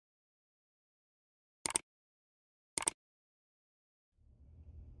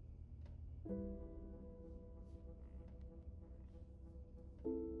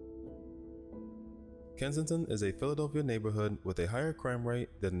Kensington is a Philadelphia neighborhood with a higher crime rate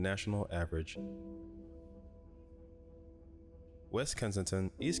than the national average. West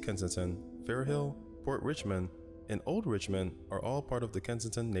Kensington, East Kensington, Fairhill, Port Richmond, and Old Richmond are all part of the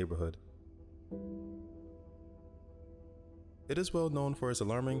Kensington neighborhood. It is well known for its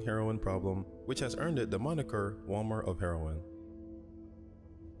alarming heroin problem, which has earned it the moniker Walmart of heroin.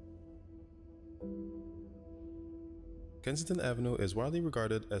 Kensington Avenue is widely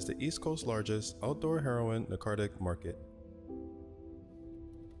regarded as the East Coast's largest outdoor heroin narcotic market.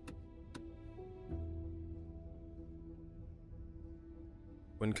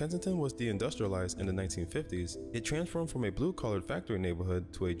 When Kensington was deindustrialized in the 1950s, it transformed from a blue-collared factory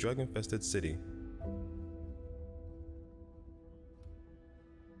neighborhood to a drug-infested city.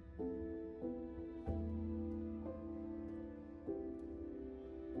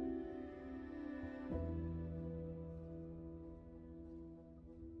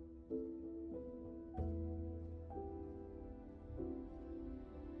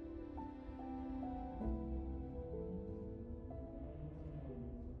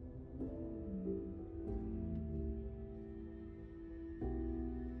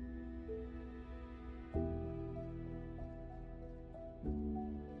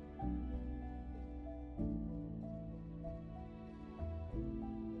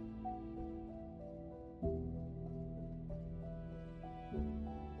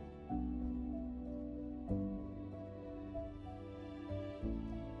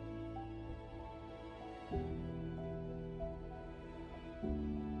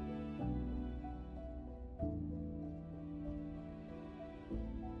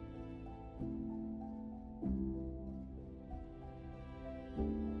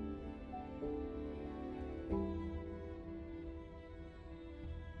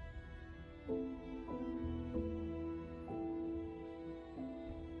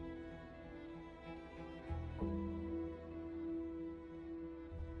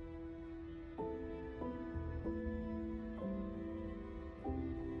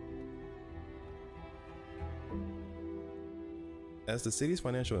 As the city's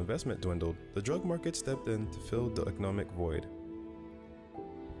financial investment dwindled, the drug market stepped in to fill the economic void.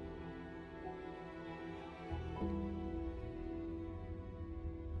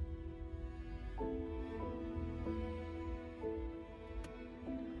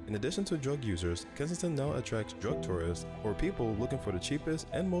 In addition to drug users, Kensington now attracts drug tourists, or people looking for the cheapest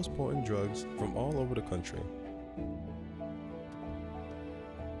and most potent drugs from all over the country.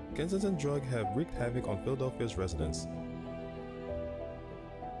 Kensington drugs have wreaked havoc on Philadelphia's residents.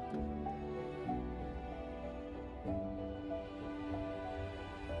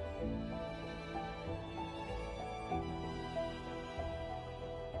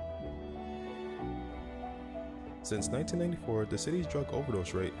 Since 1994, the city's drug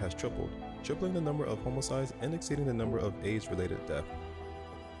overdose rate has tripled, tripling the number of homicides and exceeding the number of AIDS-related deaths.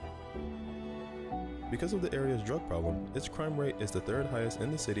 Because of the area's drug problem, its crime rate is the third highest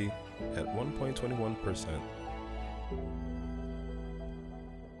in the city at 1.21%.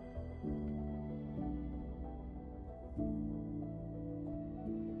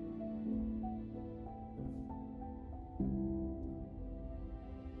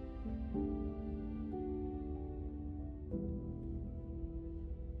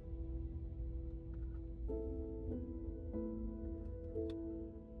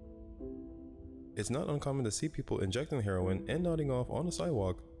 It's not uncommon to see people injecting heroin and nodding off on the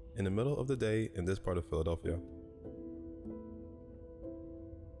sidewalk in the middle of the day in this part of Philadelphia.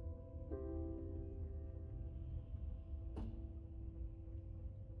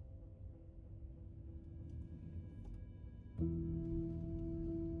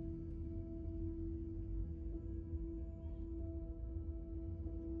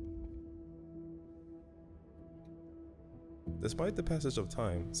 Despite the passage of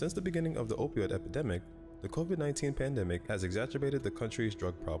time, since the beginning of the opioid epidemic, the COVID-19 pandemic has exacerbated the country's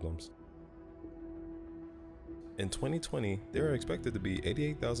drug problems. In 2020, there are expected to be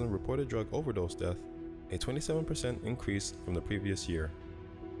 88,000 reported drug overdose deaths, a 27% increase from the previous year.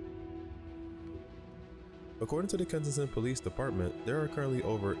 According to the Kensington Police Department, there are currently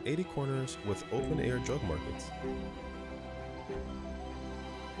over 80 corners with open-air drug markets.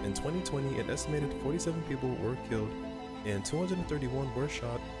 In 2020, an estimated 47 people were killed and 231 were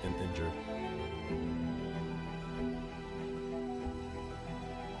shot and injured.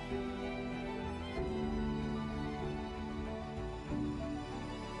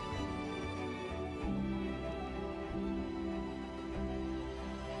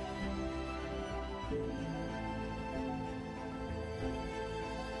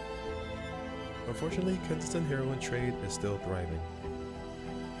 Unfortunately, Kensington heroin trade is still thriving.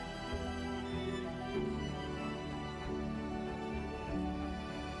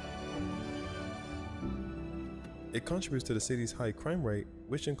 It contributes to the city's high crime rate,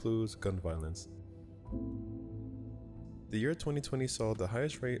 which includes gun violence. The year 2020 saw the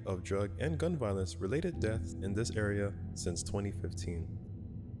highest rate of drug and gun violence related deaths in this area since 2015.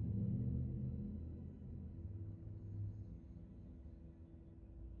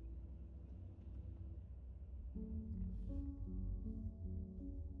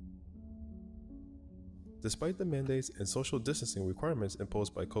 Despite the mandates and social distancing requirements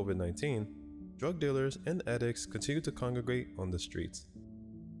imposed by COVID-19, drug dealers and addicts continue to congregate on the streets.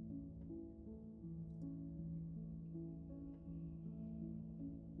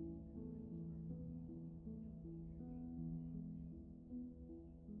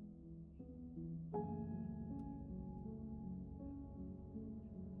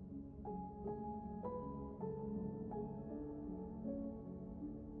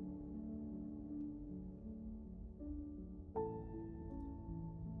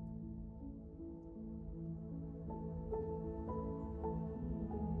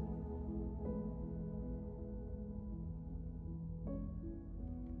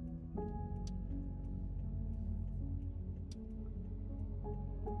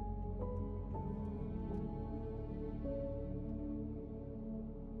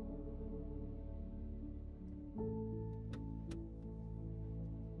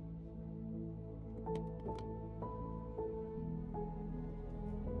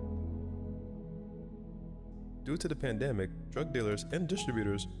 Due to the pandemic, drug dealers and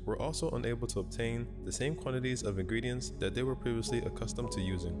distributors were also unable to obtain the same quantities of ingredients that they were previously accustomed to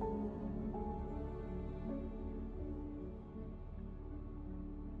using.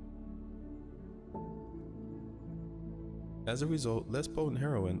 As a result, less potent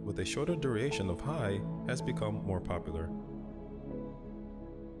heroin with a shorter duration of high has become more popular.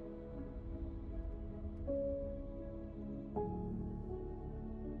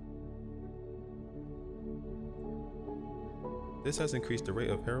 This has increased the rate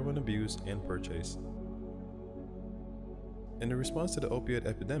of heroin abuse and purchase. In response to the opioid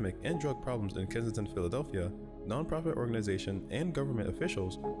epidemic and drug problems in Kensington, Philadelphia, nonprofit organizations and government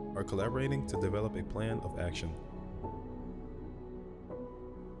officials are collaborating to develop a plan of action.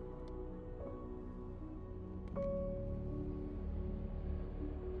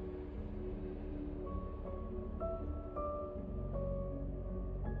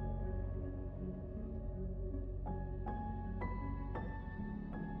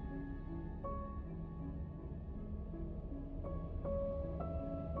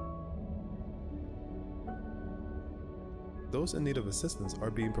 Those in need of assistance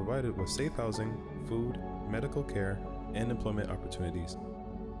are being provided with safe housing, food, medical care, and employment opportunities.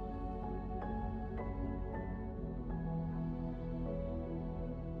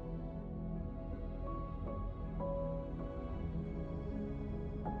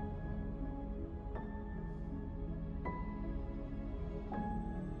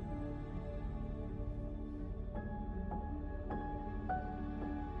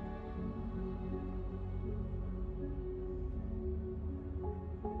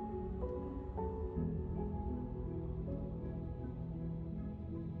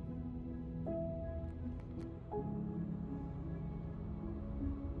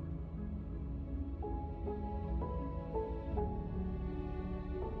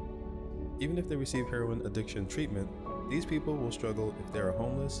 Even if they receive heroin addiction treatment, these people will struggle if they are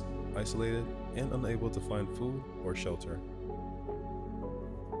homeless, isolated, and unable to find food or shelter.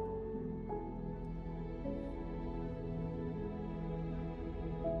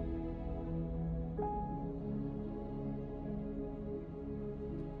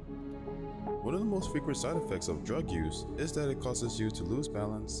 One of the most frequent side effects of drug use is that it causes you to lose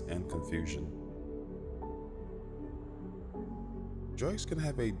balance and confusion. Drugs can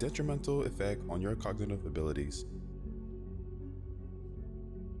have a detrimental effect on your cognitive abilities.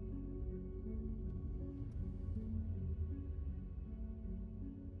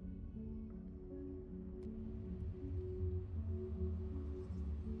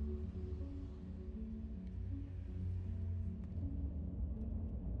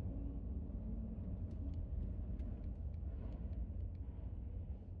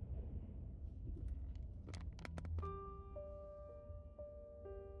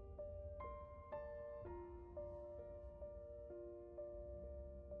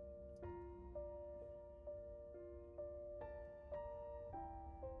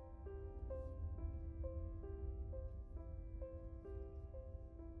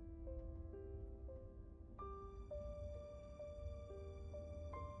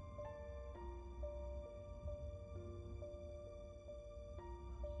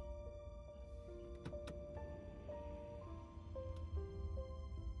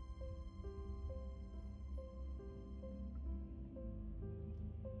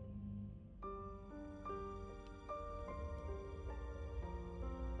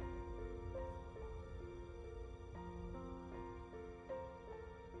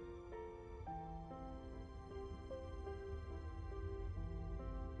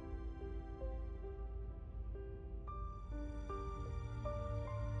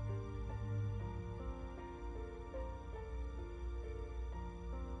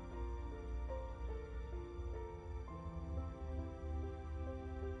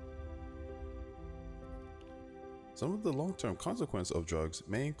 Some of the long-term consequences of drugs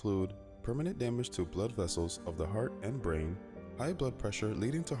may include permanent damage to blood vessels of the heart and brain, high blood pressure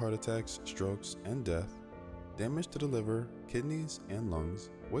leading to heart attacks, strokes, and death, damage to the liver, kidneys, and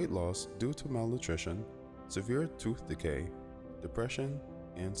lungs, weight loss due to malnutrition, severe tooth decay, depression,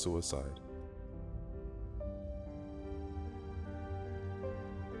 and suicide.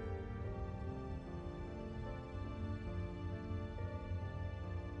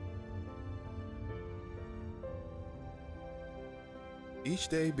 Each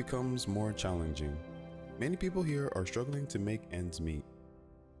day becomes more challenging. Many people here are struggling to make ends meet.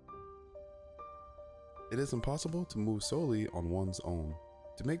 It is impossible to move solely on one's own.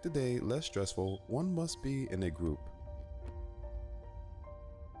 To make the day less stressful, one must be in a group.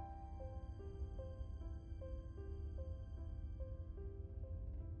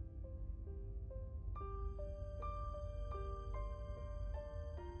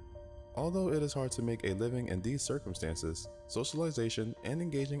 Although it is hard to make a living in these circumstances, socialization and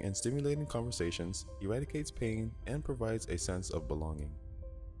engaging in stimulating conversations eradicates pain and provides a sense of belonging.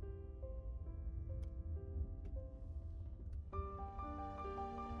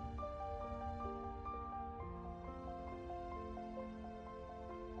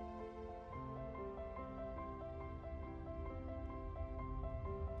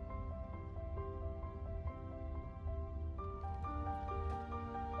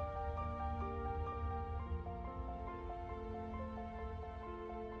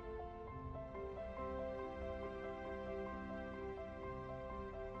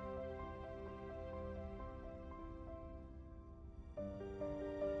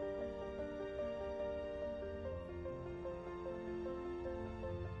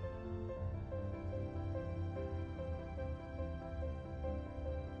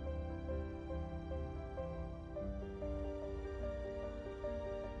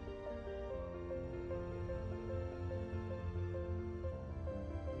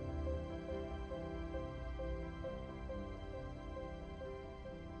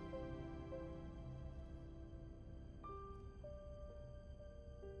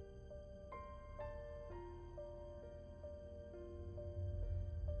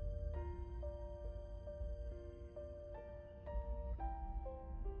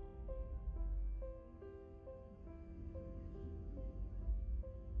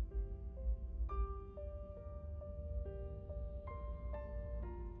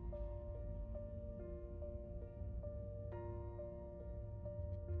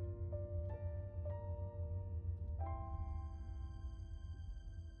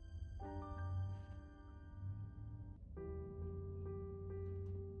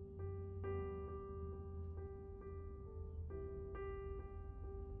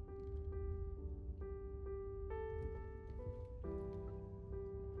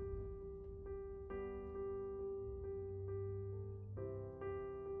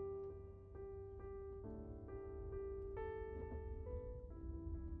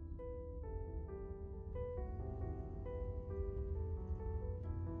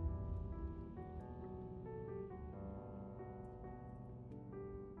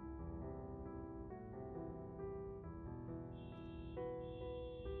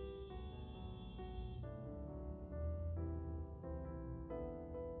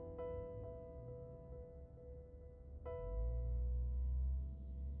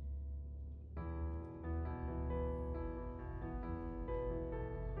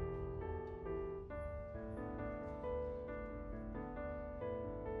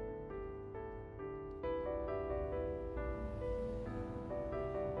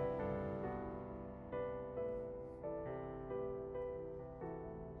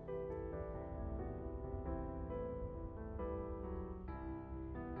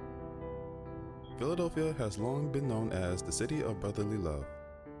 Philadelphia has long been known as the city of brotherly love.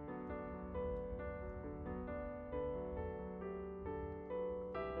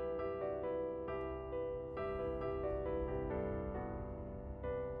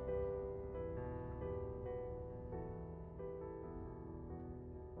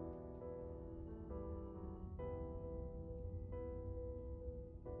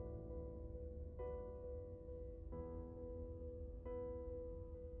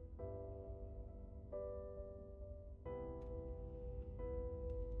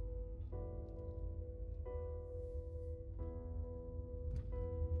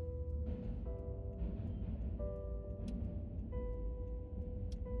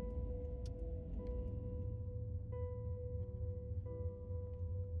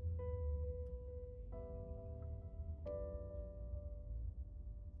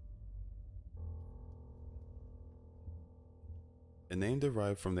 A name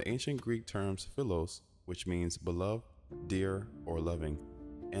derived from the ancient Greek terms philos, which means beloved, dear, or loving,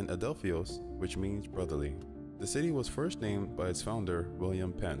 and Adelphios, which means brotherly. The city was first named by its founder,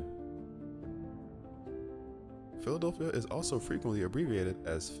 William Penn. Philadelphia is also frequently abbreviated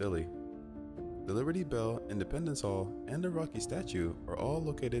as Philly. The Liberty Bell, Independence Hall, and the Rocky Statue are all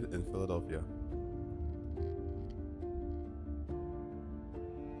located in Philadelphia.